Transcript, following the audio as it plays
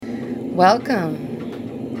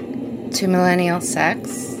Welcome to Millennial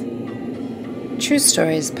Sex, True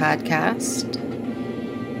Stories Podcast.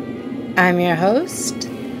 I'm your host,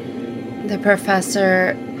 the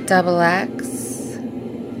Professor Double X,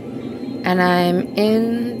 and I'm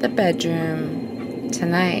in the bedroom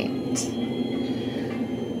tonight.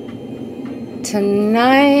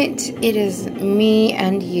 Tonight, it is me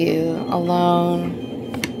and you alone,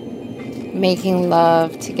 making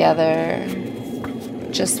love together,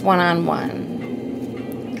 just one-on-one.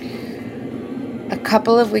 A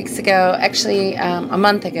couple of weeks ago, actually a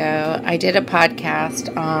month ago, I did a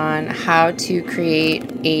podcast on how to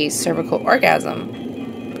create a cervical orgasm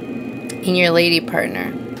in your lady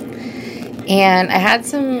partner. And I had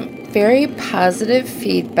some very positive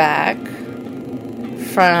feedback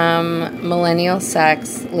from Millennial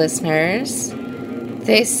Sex listeners.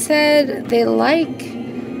 They said they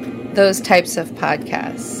like those types of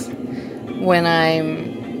podcasts when I'm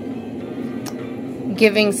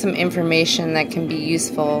giving some information that can be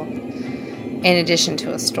useful in addition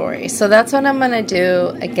to a story. So that's what I'm going to do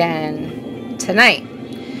again tonight.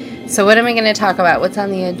 So what am I going to talk about? What's on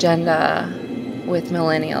the agenda with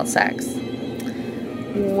Millennial Sex?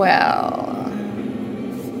 Well,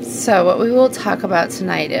 so what we will talk about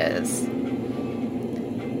tonight is,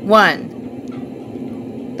 one,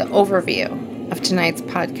 the overview of tonight's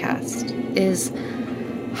podcast is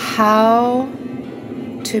how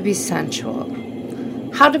to be sensual.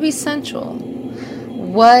 How to be sensual.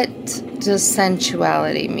 What does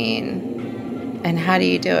sensuality mean? And how do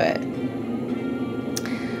you do it?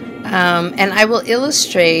 And I will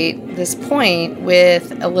illustrate this point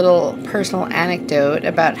with a little personal anecdote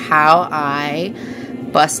about how I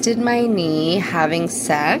busted my knee having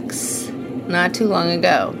sex not too long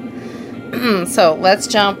ago. So let's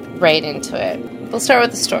jump right into it. We'll start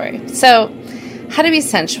with the story. So, how to be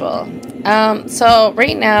sensual. So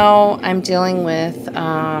right now I'm dealing with,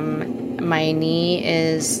 my knee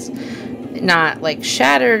is not like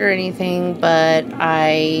shattered or anything, but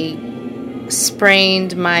I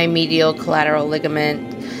sprained my medial collateral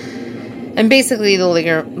ligament and basically the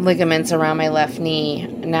ligaments around my left knee.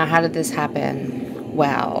 Now, how did this happen?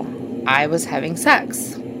 Well, I was having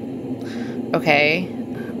sex. Okay.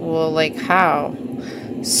 Well, like how?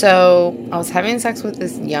 So I was having sex with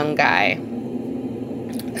this young guy.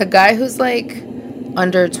 A guy who's like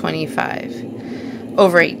under 25,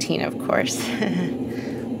 over 18, of course,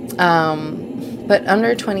 but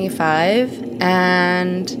under 25.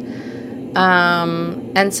 And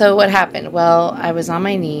so what happened? Well, I was on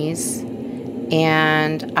my knees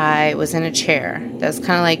and I was in a chair that was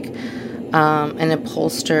kind of like an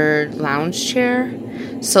upholstered lounge chair.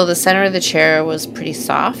 So the center of the chair was pretty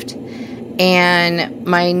soft. And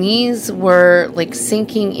my knees were like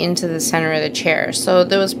sinking into the center of the chair. So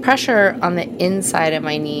there was pressure on the inside of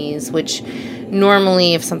my knees, which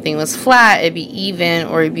normally if something was flat, it'd be even,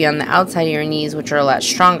 or it'd be on the outside of your knees, which are a lot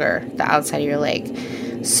stronger, the outside of your leg.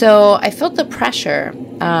 So I felt the pressure.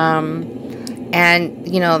 And,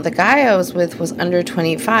 you know, the guy I was with was under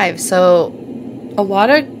 25. So a lot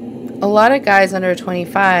of guys under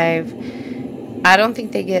 25, I don't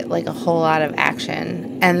think they get like a whole lot of action.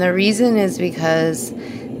 And the reason is because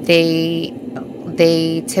they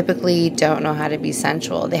typically don't know how to be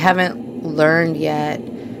sensual. They haven't learned yet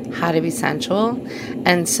how to be sensual.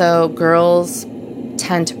 And so girls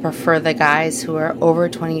tend to prefer the guys who are over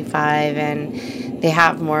 25 and they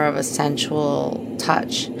have more of a sensual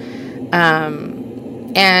touch.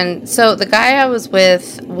 And so the guy I was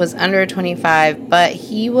with was under 25, but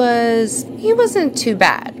he wasn't too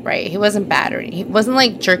bad, right? He wasn't bad, or he wasn't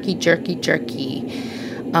like jerky.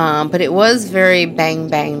 But it was very bang,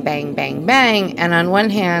 bang, bang, bang, bang. And on one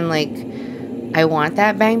hand, like, I want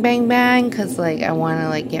that bang, bang, bang, because like I want to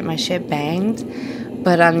like get my shit banged.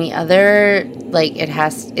 But on the other, like,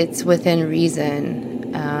 it's within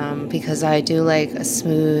reason, because I do like a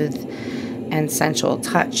smooth and sensual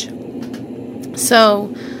touch. So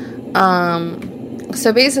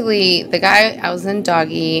basically, the guy, I was in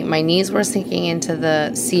doggy, my knees were sinking into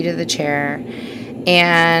the seat of the chair,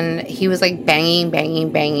 and he was like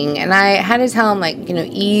banging, and I had to tell him, like, you know,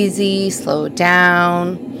 easy, slow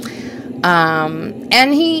down,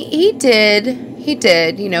 and he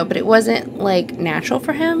did, you know, but it wasn't like natural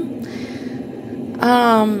for him,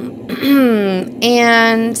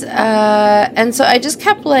 and so I just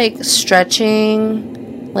kept like stretching,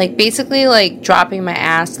 like basically like dropping my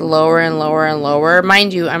ass lower and lower and lower.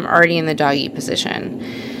 Mind you, I'm already in the doggy position.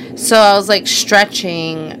 So I was like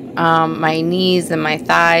stretching my knees and my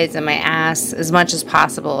thighs and my ass as much as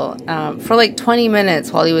possible for like 20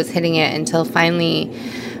 minutes while he was hitting it, until finally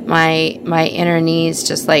my inner knees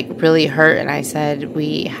just like really hurt, and I said,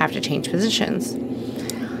 we have to change positions.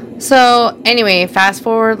 So anyway, fast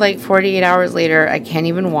forward like 48 hours later, I can't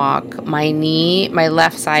even walk. My knee, my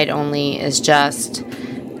left side only, is just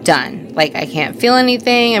done. Like, I can't feel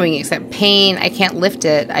anything. I mean, except pain. I can't lift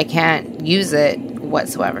it. I can't use it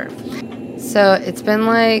whatsoever. So it's been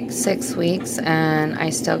like 6 weeks and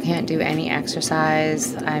I still can't do any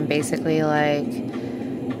exercise. I'm basically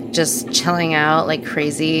like just chilling out like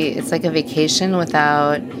crazy. It's like a vacation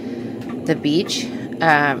without the beach.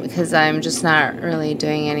 Because I'm just not really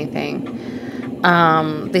doing anything,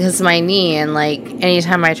 because of my knee, and like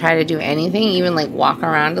anytime I try to do anything, even like walk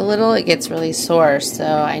around a little, it gets really sore. So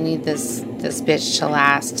I need this bitch to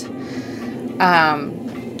last.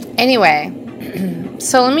 Anyway,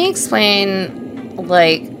 so let me explain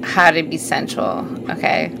like how to be sensual.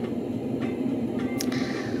 Okay,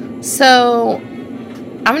 so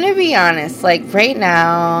I'm gonna be honest. Like right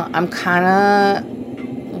now, I'm kind of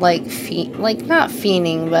like not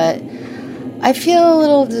fiending, but I feel a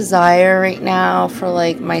little desire right now for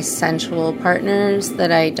like my sensual partners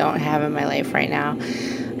that I don't have in my life right now.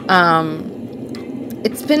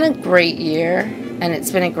 It's been a great year and it's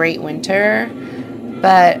been a great winter,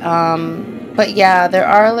 but yeah, there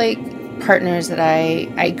are like partners that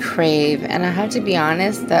I crave, and I have to be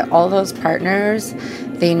honest that all those partners,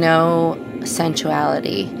 they know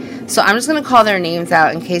sensuality. So I'm just going to call their names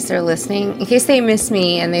out in case they're listening, in case they miss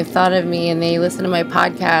me and they've thought of me and they listen to my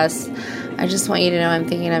podcast. I just want you to know I'm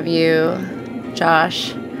thinking of you,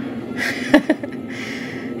 Josh,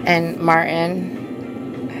 and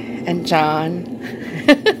Martin, and John,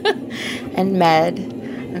 and Med.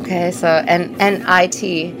 Okay, so, and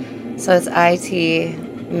IT. So it's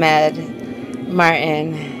IT, Med,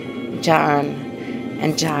 Martin, John,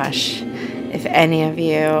 and Josh. If any of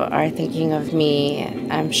you are thinking of me,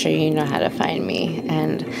 I'm sure you know how to find me.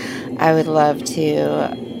 And I would love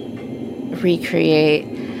to recreate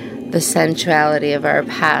the sensuality of our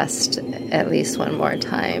past at least one more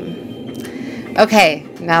time. Okay,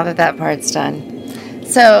 now that part's done.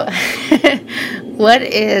 So, what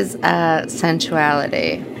is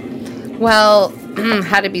sensuality? Well,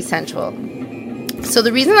 how to be sensual. So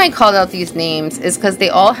the reason I called out these names is because they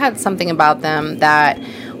all had something about them that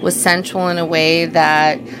was sensual in a way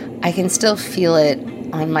that I can still feel it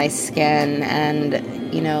on my skin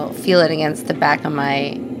and, you know, feel it against the back of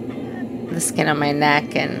the skin on my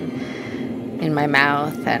neck and in my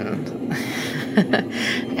mouth, and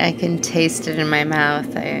I can taste it in my mouth.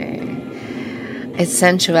 It's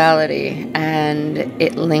sensuality, and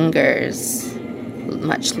it lingers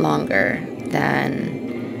much longer than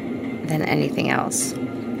anything else.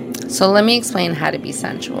 So let me explain how to be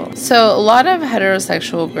sensual. So a lot of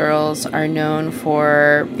heterosexual girls are known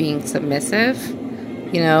for being submissive.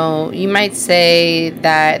 You know, you might say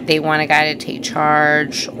that they want a guy to take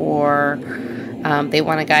charge, or they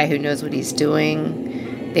want a guy who knows what he's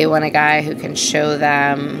doing. They want a guy who can show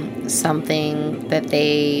them something that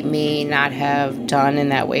they may not have done in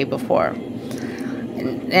that way before.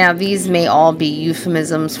 Now, these may all be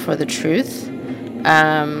euphemisms for the truth,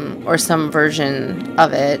 or some version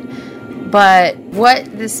of it. But what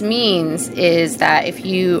this means is that if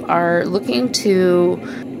you are looking to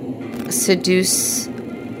seduce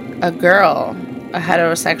a girl, a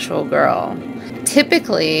heterosexual girl,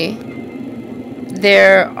 typically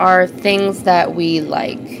there are things that we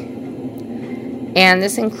like. And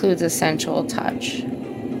this includes a sensual touch.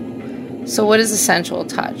 So what is a sensual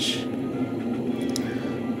touch?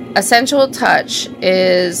 A sensual touch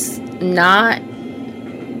is not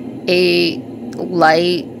a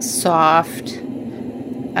light, soft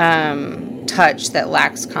touch that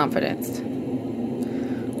lacks confidence.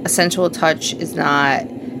 A sensual touch is not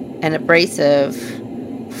an abrasive,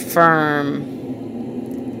 firm,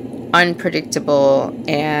 unpredictable,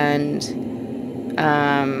 and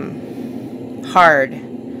hard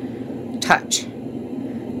touch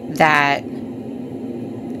that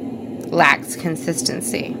lacks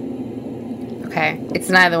consistency. Okay? It's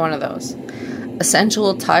neither one of those. A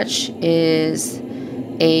sensual touch is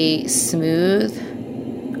a smooth,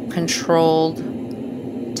 controlled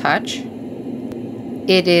touch.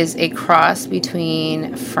 It is a cross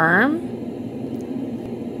between firm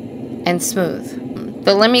and smooth.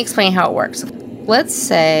 But let me explain how it works. Let's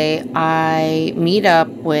say I meet up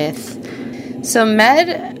with... So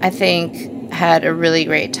Med, I think, had a really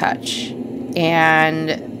great touch.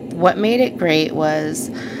 And what made it great was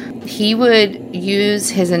he would use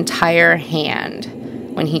his entire hand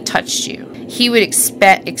when he touched you. He would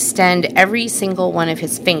extend every single one of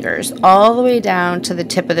his fingers all the way down to the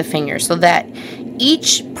tip of the finger, so that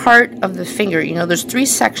each part of the finger, there's 3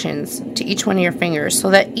 sections to each one of your fingers,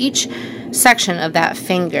 so that each section of that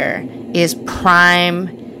finger is prime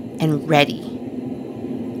and ready.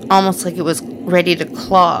 Almost like it was ready to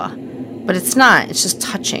claw, but it's not. It's just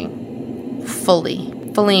touching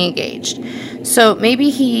fully engaged. So maybe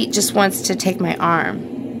he just wants to take my arm,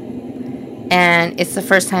 and it's the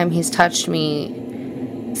first time he's touched me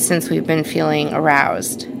since we've been feeling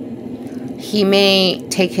aroused. He may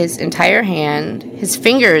take his entire hand. His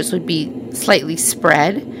fingers would be slightly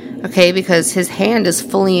spread, okay, because his hand is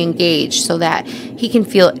fully engaged so that he can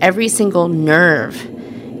feel every single nerve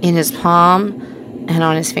in his palm and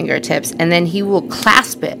on his fingertips. And then he will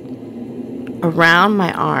clasp it around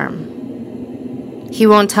my arm. He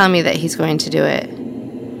won't tell me that he's going to do it.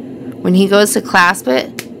 When he goes to clasp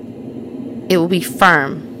it, it will be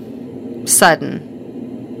firm, sudden,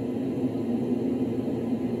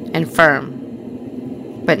 and firm,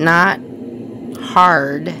 but not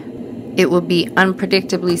hard. It will be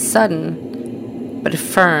unpredictably sudden, but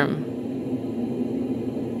firm,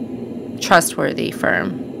 trustworthy,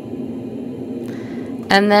 firm.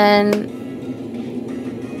 And then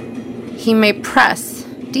he may press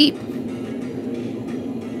deep,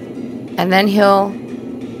 and then he'll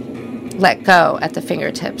let go at the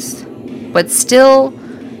fingertips, but still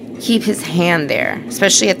keep his hand there,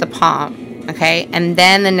 especially at the palm. Okay, and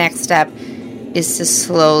then the next step is to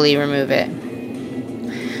slowly remove it.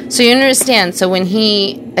 So you understand, so when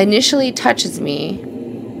he initially touches me,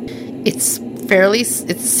 it's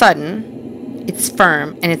sudden, it's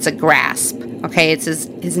firm, and it's a grasp. Okay, it's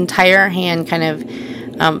his entire hand kind of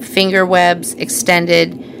finger webs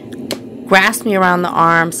extended, grasp me around the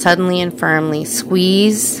arm suddenly and firmly,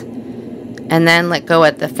 squeeze, and then let go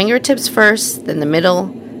at the fingertips first, then the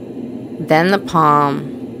middle, then the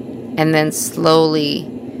palm, and then slowly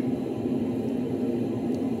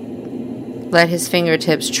let his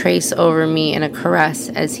fingertips trace over me in a caress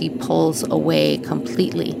as he pulls away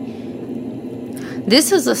completely.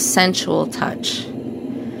 This is a sensual touch.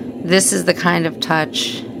 This is the kind of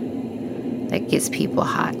touch that gets people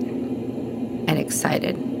hot and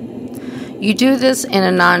excited. You do this in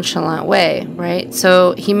a nonchalant way, right?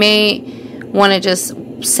 So he may want to just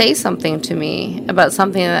say something to me about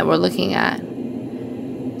something that we're looking at.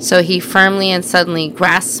 So he firmly and suddenly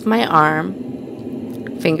grasps my arm,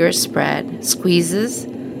 fingers spread, squeezes,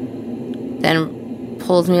 then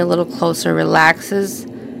pulls me a little closer, relaxes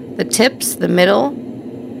the tips, the middle,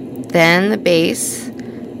 then the base,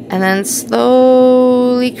 and then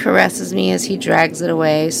slowly caresses me as he drags it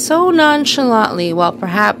away, so nonchalantly, while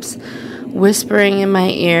perhaps whispering in my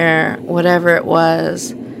ear whatever it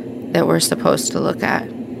was that we're supposed to look at.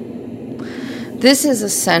 This is a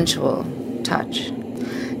sensual touch.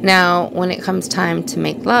 Now, when it comes time to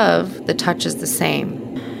make love, the touch is the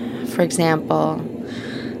same. For example,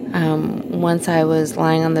 once I was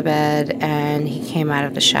lying on the bed and he came out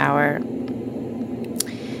of the shower,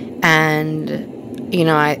 and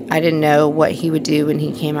I didn't know what he would do when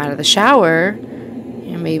he came out of the shower.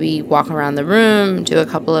 Maybe walk around the room, do a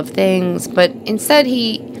couple of things, but instead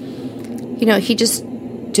he just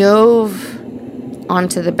dove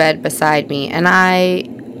onto the bed beside me, and I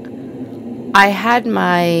had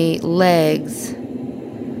my legs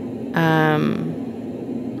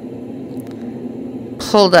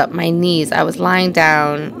pulled up, my knees. I was lying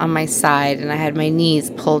down on my side, and I had my knees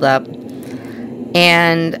pulled up.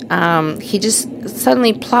 And he just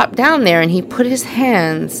suddenly plopped down there, and he put his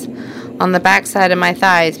hands on the backside of my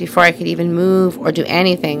thighs before I could even move or do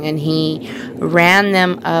anything. And he ran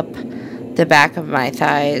them up the back of my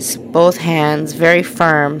thighs, both hands, very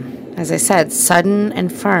firm. As I said, sudden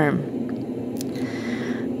and firm.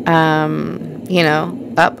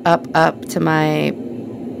 Up to my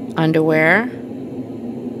underwear.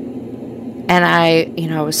 And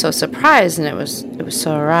I was so surprised, and it was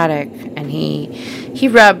so erotic. And he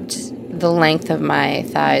rubbed the length of my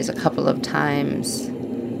thighs a couple of times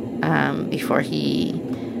before he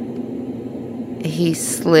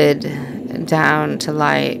slid down to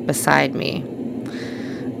lie beside me.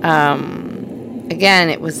 Again,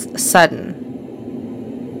 it was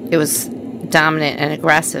sudden. It was dominant and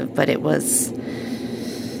aggressive, but it wasn't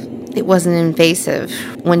invasive.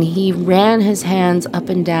 When he ran his hands up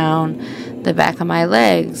and down the back of my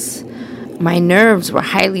legs, my nerves were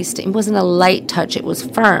highly it wasn't a light touch, it was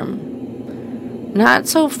firm. Not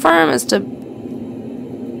so firm as to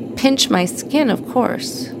pinch my skin, of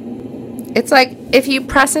course. It's like if you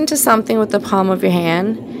press into something with the palm of your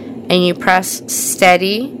hand, and you press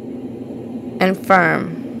steady and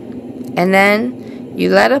firm, and then you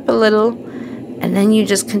let up a little, and then you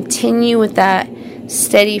just continue with that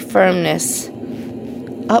steady firmness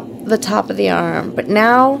up the top of the arm, but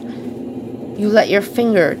now you let your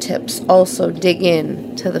fingertips also dig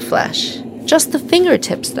in to the flesh. Just the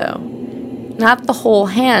fingertips, though, not the whole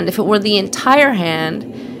hand. If it were the entire hand,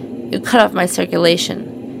 it would cut off my circulation.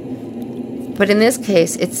 But in this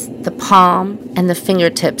case, it's the palm and the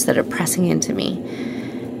fingertips that are pressing into me.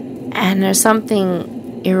 And there's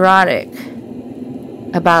something erotic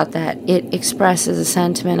about that. It expresses a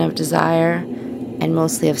sentiment of desire and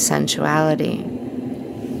mostly of sensuality.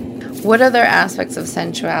 What other aspects of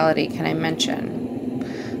sensuality can I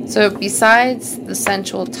mention? So besides the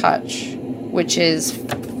sensual touch, which is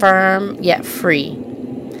firm yet free,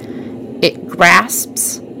 it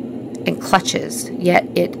grasps and clutches, yet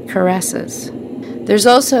it caresses. There's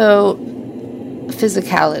also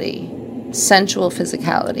physicality, sensual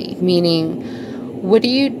physicality, meaning what do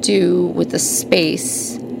you do with the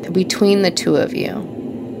space between the two of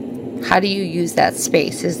you? How do you use that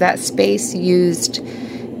space? Is that space used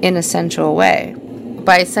in a sensual way?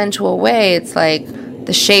 By sensual way, it's like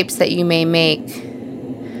the shapes that you may make.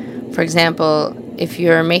 For example, if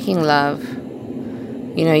you're making love,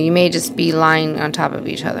 you may just be lying on top of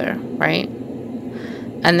each other, right?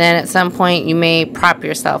 And then at some point you may prop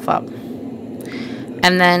yourself up.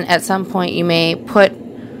 And then at some point you may put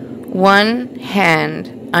one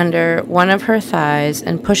hand under one of her thighs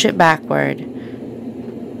and push it backward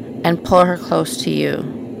and pull her close to you.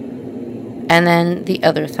 And then the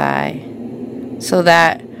other thigh, so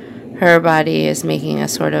that her body is making a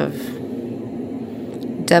sort of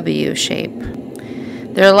W shape.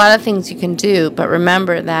 There are a lot of things you can do, but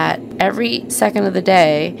remember that every second of the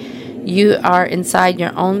day, you are inside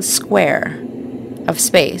your own square of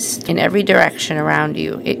space in every direction around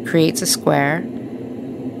you. It creates a square.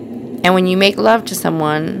 And when you make love to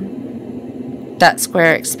someone, that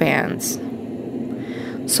square expands.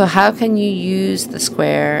 So how can you use the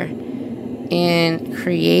square in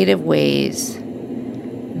creative ways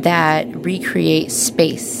that recreate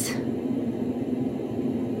space?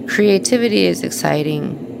 Creativity is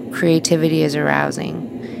exciting. Creativity is arousing.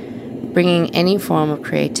 Bringing any form of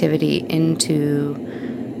creativity into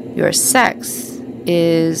your sex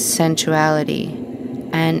is sensuality,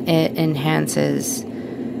 and it enhances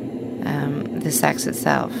the sex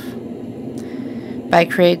itself. By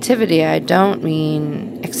creativity, I don't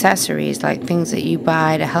mean accessories like things that you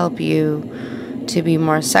buy to help you to be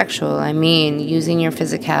more sexual. I mean using your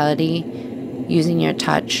physicality, using your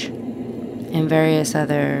touch, and various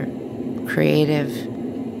other creative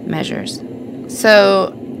measures.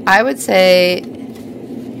 So I would say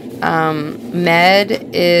Med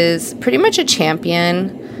is pretty much a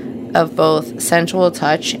champion of both sensual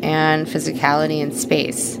touch and physicality in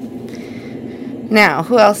space. Now,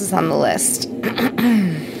 who else is on the list?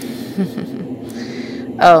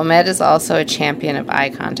 Oh, Med is also a champion of eye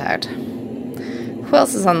contact. Who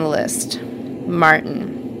else is on the list? Martin.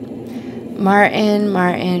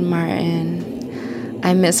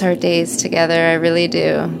 I miss our days together. I really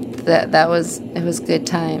do. It was good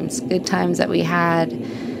times. Good times that we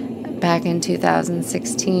had back in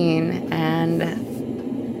 2016 and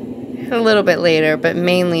a little bit later, but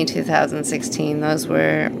mainly 2016. Those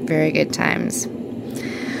were very good times.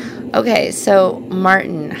 Okay, so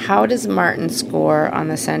Martin. How does Martin score on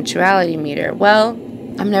the sensuality meter? Well,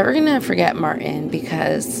 I'm never going to forget Martin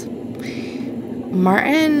because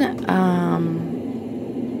Martin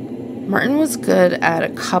was good at a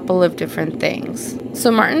couple of different things. So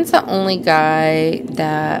Martin's the only guy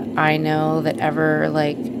that I know that ever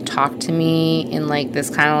talked to me in this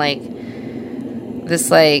kind of this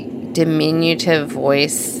diminutive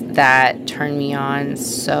voice that turned me on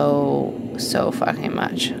so fucking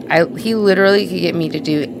much. He literally could get me to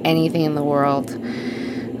do anything in the world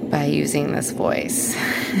by using this voice.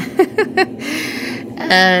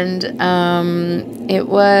 And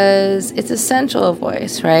it's a sensual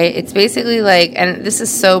voice, right? It's basically and this is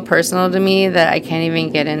so personal to me that I can't even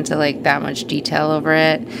get into that much detail over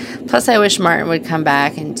it. Plus I wish Martin would come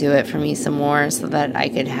back and do it for me some more so that I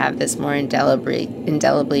could have this more indelibly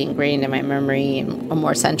ingrained in my memory in a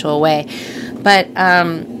more sensual way. But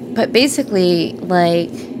basically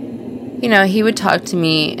he would talk to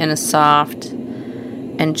me in a soft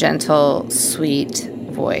and gentle, sweet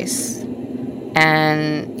voice.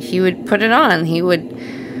 And he would put it on. He would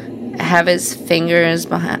have his fingers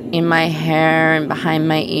in my hair and behind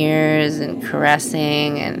my ears and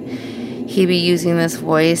caressing. And he'd be using this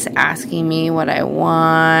voice asking me what I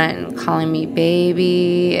want and calling me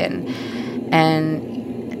baby and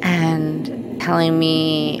telling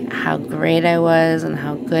me how great I was and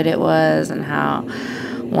how good it was and how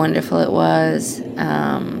wonderful it was.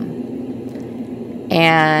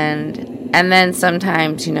 And then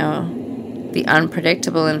sometimes, the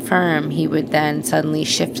unpredictable and firm, he would then suddenly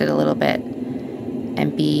shift it a little bit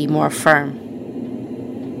and be more firm.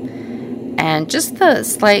 And just the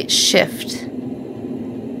slight shift,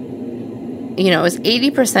 it was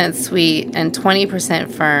 80% sweet and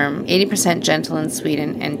 20% firm, 80% gentle and sweet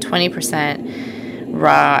and 20%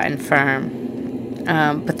 raw and firm.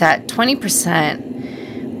 But that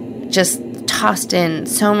 20% just tossed in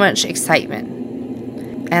so much excitement.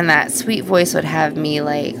 And that sweet voice would have me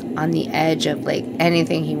like on the edge of like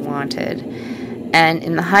anything he wanted. And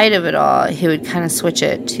in the height of it all, he would kind of switch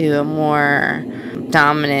it to a more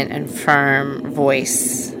dominant and firm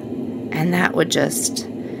voice. And that would just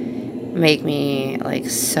make me like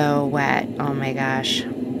so wet. Oh my gosh.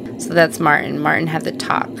 So that's Martin. Martin had the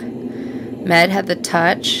talk. Med had the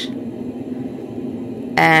touch.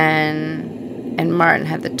 And Martin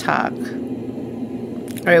had the talk.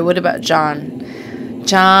 All right, what about John?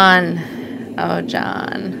 John. Oh,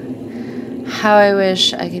 John. How I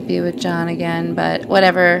wish I could be with John again, but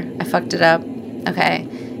whatever. I fucked it up. Okay.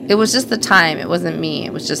 It was just the time. It wasn't me.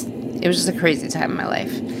 It was just a crazy time in my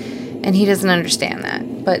life. And he doesn't understand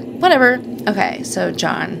that. But whatever. Okay, so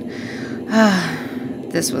John.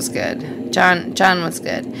 This was good. John was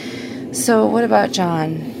good. So what about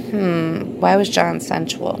John? Why was John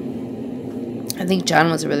sensual? I think John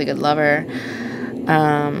was a really good lover.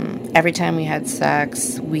 Every time we had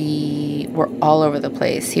sex, we were all over the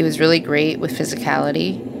place. He was really great with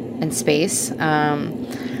physicality and space.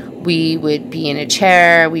 We would be in a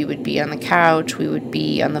chair, we would be on the couch, we would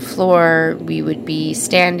be on the floor, we would be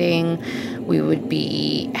standing, we would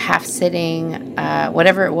be half sitting,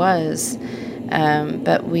 whatever it was.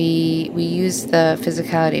 But we used the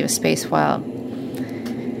physicality of space well.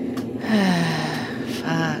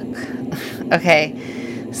 Fuck. Okay.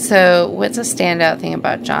 So, what's a standout thing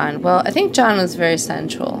about John? Well, I think John was very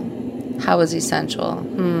sensual. How was he sensual?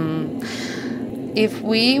 If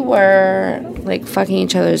we were, like, fucking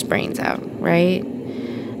each other's brains out, right?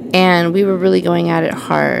 And we were really going at it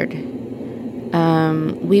hard,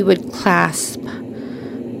 we would clasp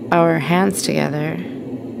our hands together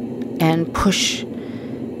and push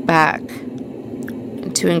back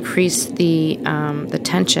to increase the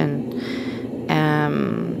tension.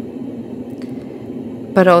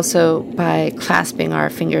 But also by clasping our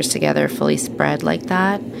fingers together fully spread like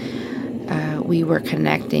that, we were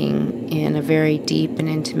connecting in a very deep and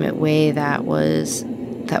intimate way that was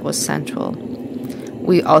sensual.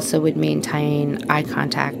 We also would maintain eye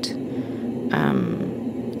contact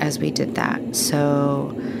as we did that.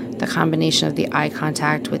 So the combination of the eye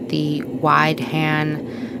contact with the wide hand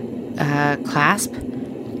clasp,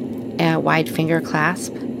 wide finger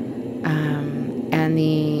clasp, and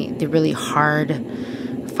the really hard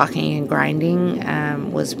fucking and grinding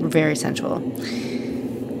was very sensual.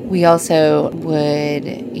 We also would,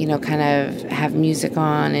 kind of have music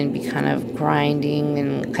on and be kind of grinding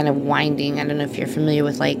and kind of winding. I don't know if you're familiar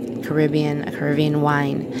with like a Caribbean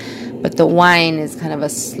wine, but the wine is kind of a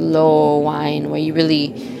slow wine where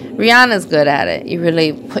Rihanna's good at it. You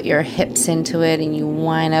really put your hips into it and you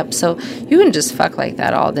wind up. So you can just fuck like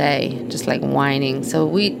that all day, just like whining. So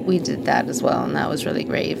we did that as well, and that was really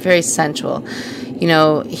great. Very sensual.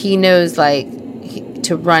 He knows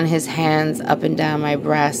to run his hands up and down my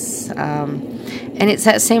breasts. And it's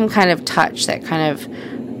that same kind of touch, that kind of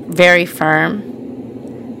very firm,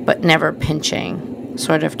 but never pinching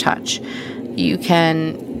sort of touch. You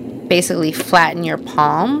can basically flatten your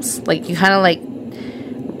palms. Like you kind of like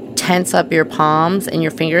tense up your palms and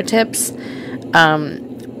your fingertips,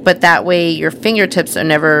 but that way your fingertips are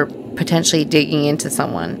never potentially digging into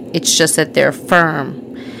someone. It's just that they're firm,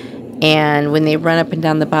 and when they run up and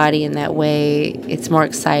down the body in that way, it's more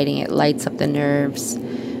exciting. It lights up the nerves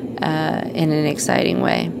in an exciting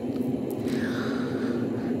way.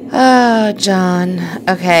 Oh, John.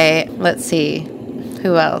 Okay, let's see.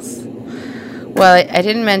 Who else? Well, I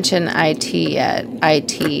didn't mention IT yet.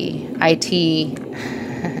 IT.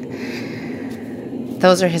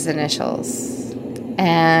 Those are his initials.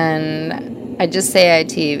 And I just say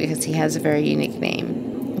IT because he has a very unique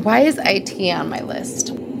name. Why is IT on my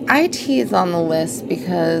list? IT is on the list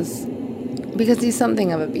because he's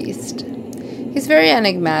something of a beast. He's very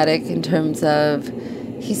enigmatic in terms of,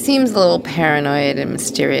 he seems a little paranoid and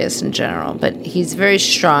mysterious in general, but he's very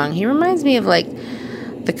strong. He reminds me of like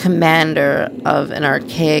the commander of an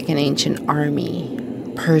archaic and ancient army,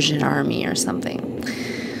 Persian army or something.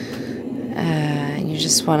 You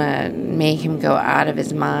just want to make him go out of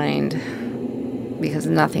his mind because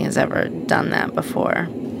nothing has ever done that before.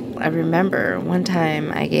 I remember one time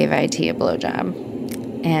I gave IT a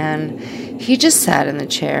blowjob, and he just sat in the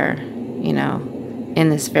chair, in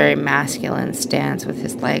this very masculine stance with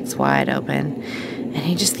his legs wide open. And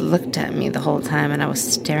he just looked at me the whole time, and I was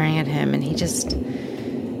staring at him, and he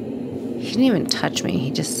didn't even touch me.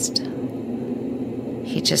 He just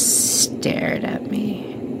stared at me.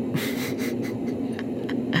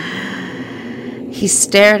 He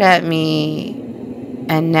stared at me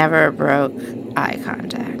and never broke eye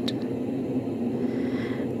contact.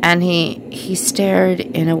 And he stared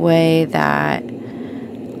in a way that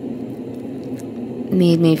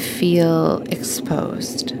made me feel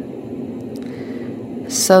exposed.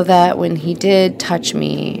 So that when he did touch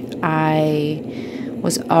me, I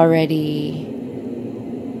was already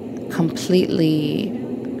completely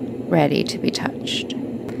ready to be touched.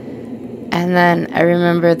 And then I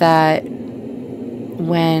remember that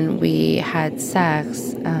when we had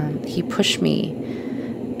sex, he pushed me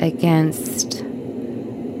against,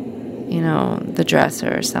 the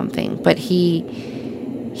dresser or something. But he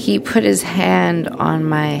put his hand on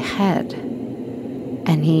my head,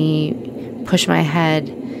 and he pushed my head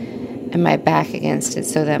and my back against it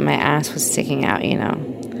so that my ass was sticking out,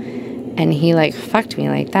 And he fucked me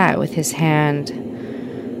like that with his hand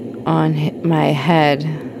on my head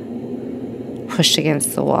pushed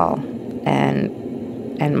against the wall and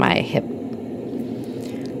my hip.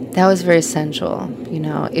 That was very sensual,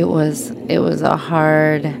 It was a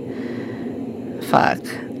hard fuck,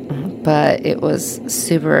 but it was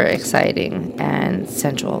super exciting and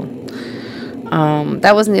sensual.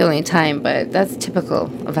 That wasn't the only time, but that's typical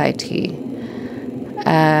of IT.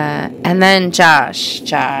 And then Josh.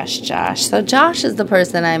 So Josh is the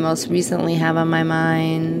person I most recently have on my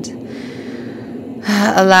mind.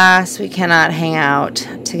 Alas, we cannot hang out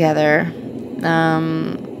together.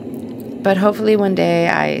 But hopefully one day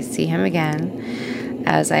I see him again,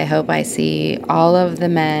 as I hope I see all of the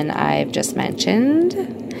men I've just mentioned.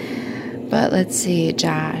 But let's see,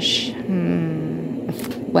 Josh.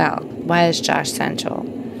 Well, why is Josh sensual?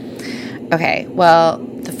 Okay, well,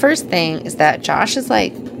 the first thing is that Josh is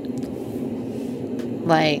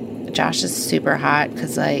Josh is super hot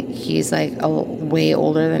because he's way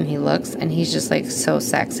older than he looks, and he's just so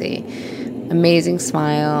sexy. Amazing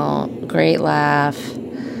smile, great laugh,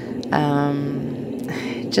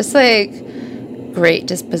 just great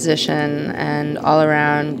disposition and all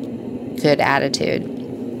around good attitude.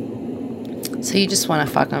 So you just want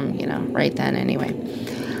to fuck him, right then anyway.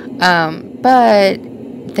 But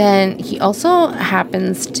then he also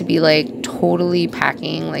happens to be totally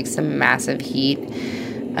packing some massive heat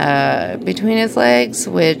between his legs,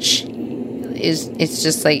 which it's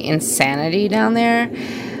just insanity down there.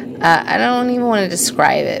 I don't even want to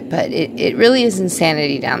describe it, but it really is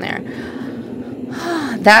insanity down there.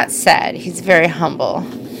 That said, he's very humble.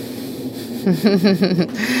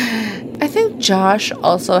 I think Josh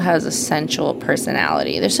also has a sensual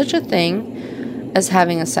personality. There's such a thing as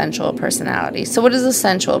having a sensual personality. So what is a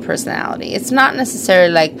sensual personality? It's not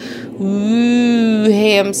necessarily ooh,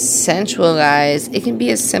 hey, I'm sensual, guys. It can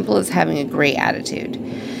be as simple as having a great attitude.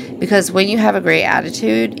 Because when you have a great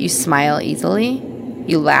attitude, you smile easily,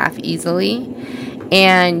 you laugh easily,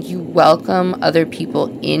 and you welcome other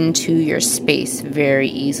people into your space very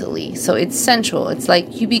easily. So it's sensual. It's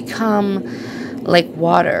you become like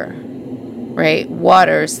water. Right?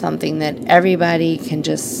 Water is something that everybody can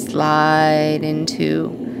just slide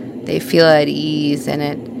into. They feel at ease in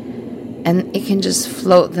it. And it can just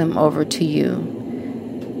float them over to you.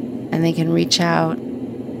 And they can reach out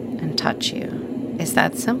and touch you. It's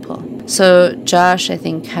that simple. So Josh, I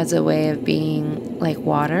think, has a way of being like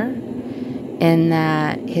water, in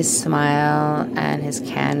that his smile and his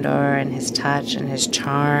candor and his touch and his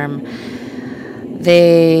charm,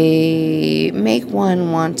 they make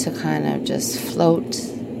one want to kind of just float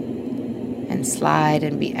and slide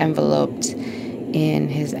and be enveloped in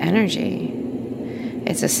his energy.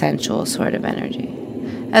 It's a sensual sort of energy.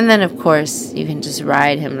 And then, of course, you can just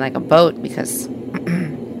ride him like a boat, because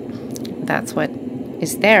that's what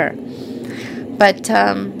is there. But,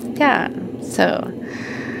 yeah, so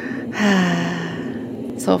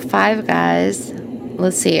 5 guys.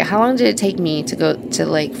 Let's see, how long did it take me to go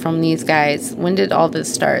to, from these guys? When did all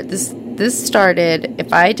this start? This started,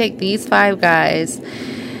 if I take these 5 guys,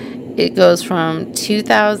 it goes from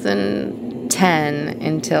 2010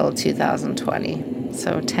 until 2020.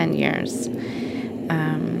 So 10 years.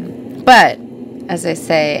 But, as I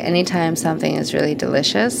say, anytime something is really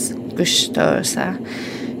delicious, gustosa,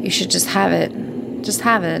 you should just have it. Just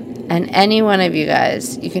have it. And any one of you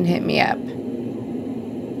guys, you can hit me up.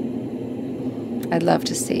 I'd love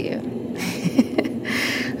to see you.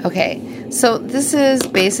 Okay, so this is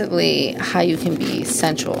basically how you can be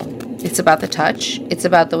sensual. It's about the touch. It's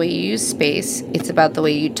about the way you use space. It's about the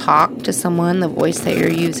way you talk to someone, the voice that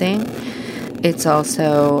you're using. It's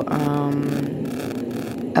also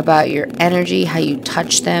about your energy, how you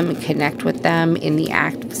touch them and connect with them in the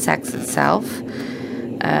act of sex itself.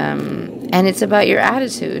 And it's about your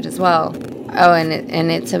attitude as well. Oh,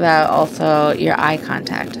 and it's about also your eye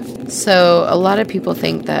contact. So a lot of people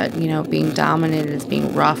think that, being dominant is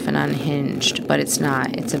being rough and unhinged, but it's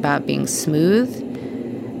not. It's about being smooth,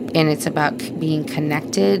 and it's about being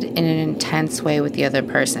connected in an intense way with the other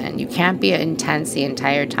person. You can't be intense the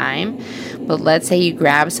entire time, but let's say you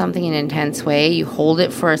grab something in an intense way, you hold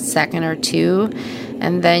it for a second or two,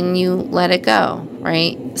 and then you let it go,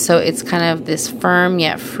 right? So it's kind of this firm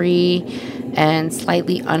yet free and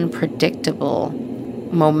slightly unpredictable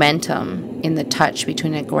momentum in the touch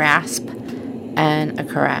between a grasp and a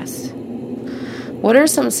caress. What are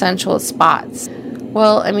some sensual spots?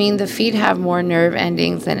 Well, the feet have more nerve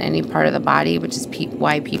endings than any part of the body, which is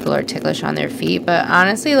why people are ticklish on their feet. But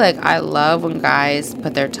honestly, I love when guys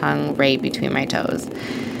put their tongue right between my toes.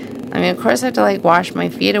 Of course I have to wash my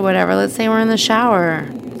feet or whatever. Let's say we're in the shower.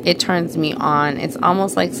 It turns me on. It's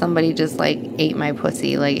almost like somebody just ate my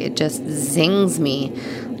pussy. It just zings me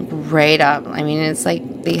right up. It's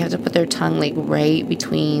like they have to put their tongue right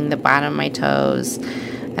between the bottom of my toes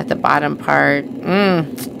at the bottom part.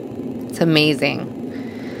 It's amazing.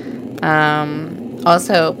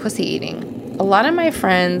 Also, pussy eating. A lot of my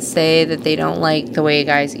friends say that they don't like the way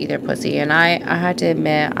guys eat their pussy, and I have to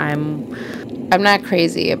admit I'm not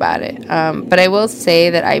crazy about it. But I will say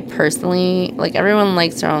that I personally, everyone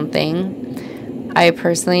likes their own thing. I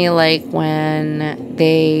personally like when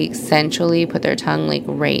they sensually put their tongue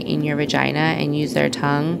right in your vagina and use their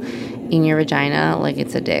tongue in your vagina like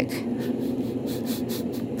it's a dick.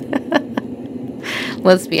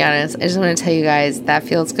 Let's be honest. I just want to tell you guys that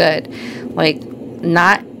feels good.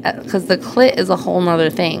 Not because the clit is a whole nother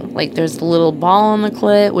thing. There's a little ball on the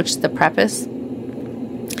clit, which is the prepuce.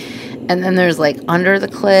 And then there's under the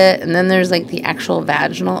clit, and then there's the actual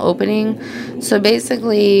vaginal opening. So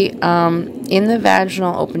basically, in the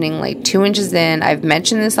vaginal opening, 2 inches in, I've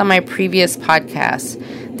mentioned this on my previous podcast,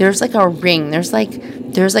 there's a ring. There's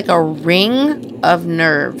a ring of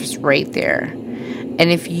nerves right there. And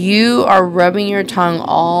if you are rubbing your tongue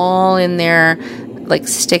all in there,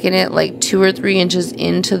 sticking it 2 or 3 inches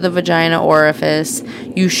into the vagina orifice,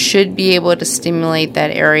 you should be able to stimulate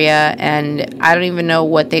that area. And I don't even know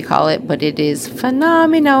what they call it, but it is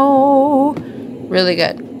phenomenal. Really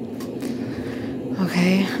good.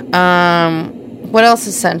 Okay. What else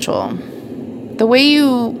is sensual? The way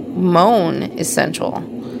you moan is sensual.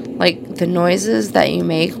 The noises that you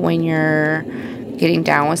make when you're getting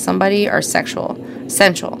down with somebody are sensual.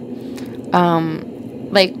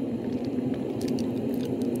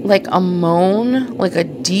 A moan, a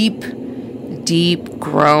deep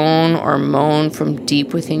groan or moan from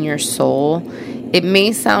deep within your soul. It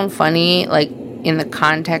may sound funny, in the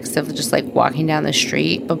context of just walking down the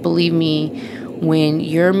street, but believe me, when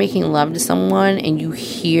you're making love to someone and you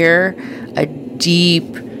hear a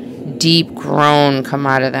deep groan come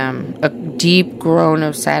out of them, a deep groan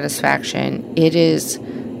of satisfaction, it is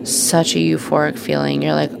such a euphoric feeling.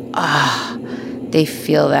 You're they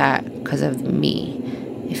feel that because of me.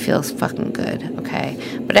 It feels fucking good, okay?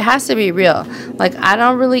 But it has to be real. I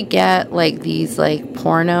don't really get, these,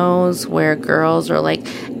 pornos where girls are right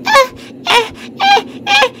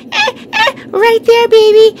there,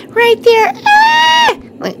 baby, right there,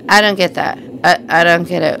 I don't get that. I don't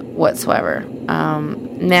get it whatsoever.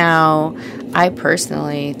 Now, I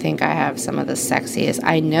personally think I have some of the sexiest,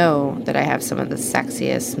 I know that I have some of the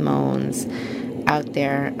sexiest moans out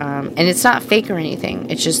there. And it's not fake or anything.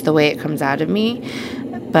 It's just the way it comes out of me.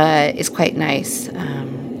 But it's quite nice.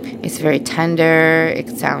 It's very tender.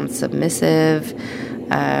 It sounds submissive.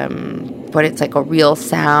 But it's a real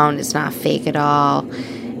sound. It's not fake at all.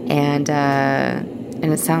 And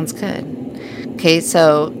it sounds good. Okay,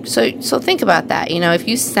 so think about that. If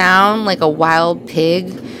you sound like a wild pig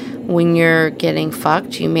when you're getting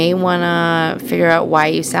fucked, you may want to figure out why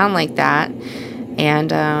you sound like that, and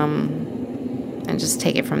just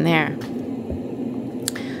take it from there.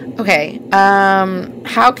 Okay,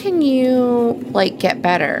 how can you get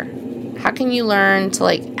better? How can you learn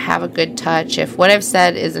to have a good touch if what I've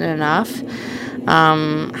said isn't enough?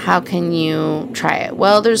 How can you try it?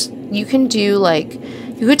 Well, you can do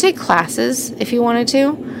you could take classes if you wanted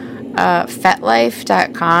to.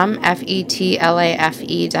 Fetlife.com,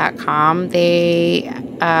 FETLAFE.com. They,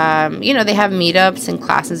 they have meetups and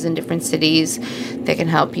classes in different cities that can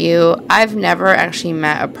help you. I've never actually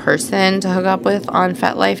met a person to hook up with on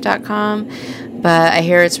Fetlife.com, but I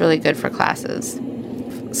hear it's really good for classes.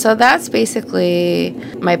 So that's basically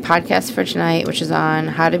my podcast for tonight, which is on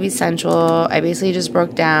how to be sensual. I basically just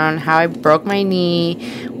broke down how I broke my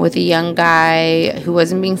knee with a young guy who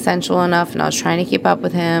wasn't being sensual enough, and I was trying to keep up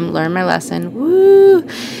with him, learn my lesson. Woo!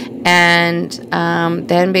 And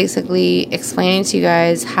then basically explaining to you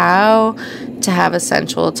guys how to have a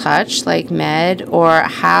sensual touch like Med, or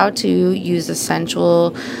how to use a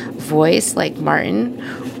sensual voice like Martin,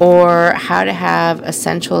 or how to have a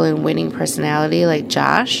sensual and winning personality like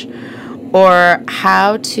Josh, or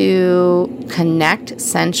how to connect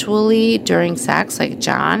sensually during sex like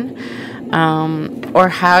John, or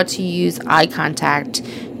how to use eye contact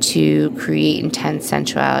to create intense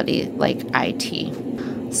sensuality like IT.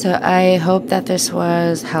 So I hope that this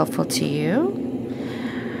was helpful to you.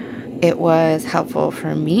 It was helpful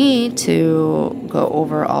for me to go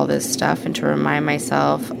over all this stuff and to remind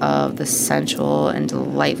myself of the sensual and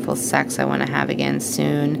delightful sex I want to have again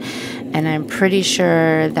soon. And I'm pretty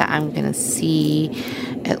sure that I'm going to see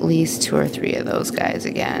at least 2 or 3 of those guys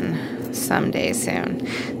again someday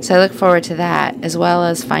soon. So I look forward to that, as well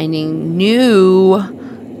as finding new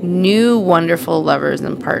wonderful lovers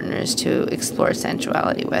and partners to explore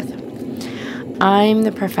sensuality with. I'm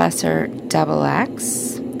the Professor Double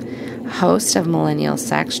X, host of Millennial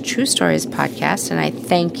Sex True Stories podcast, and I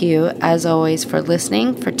thank you, as always, for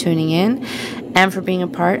listening, for tuning in, and for being a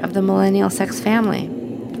part of the Millennial Sex family.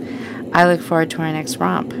 I look forward to our next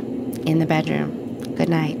romp in the bedroom. Good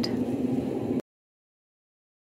night.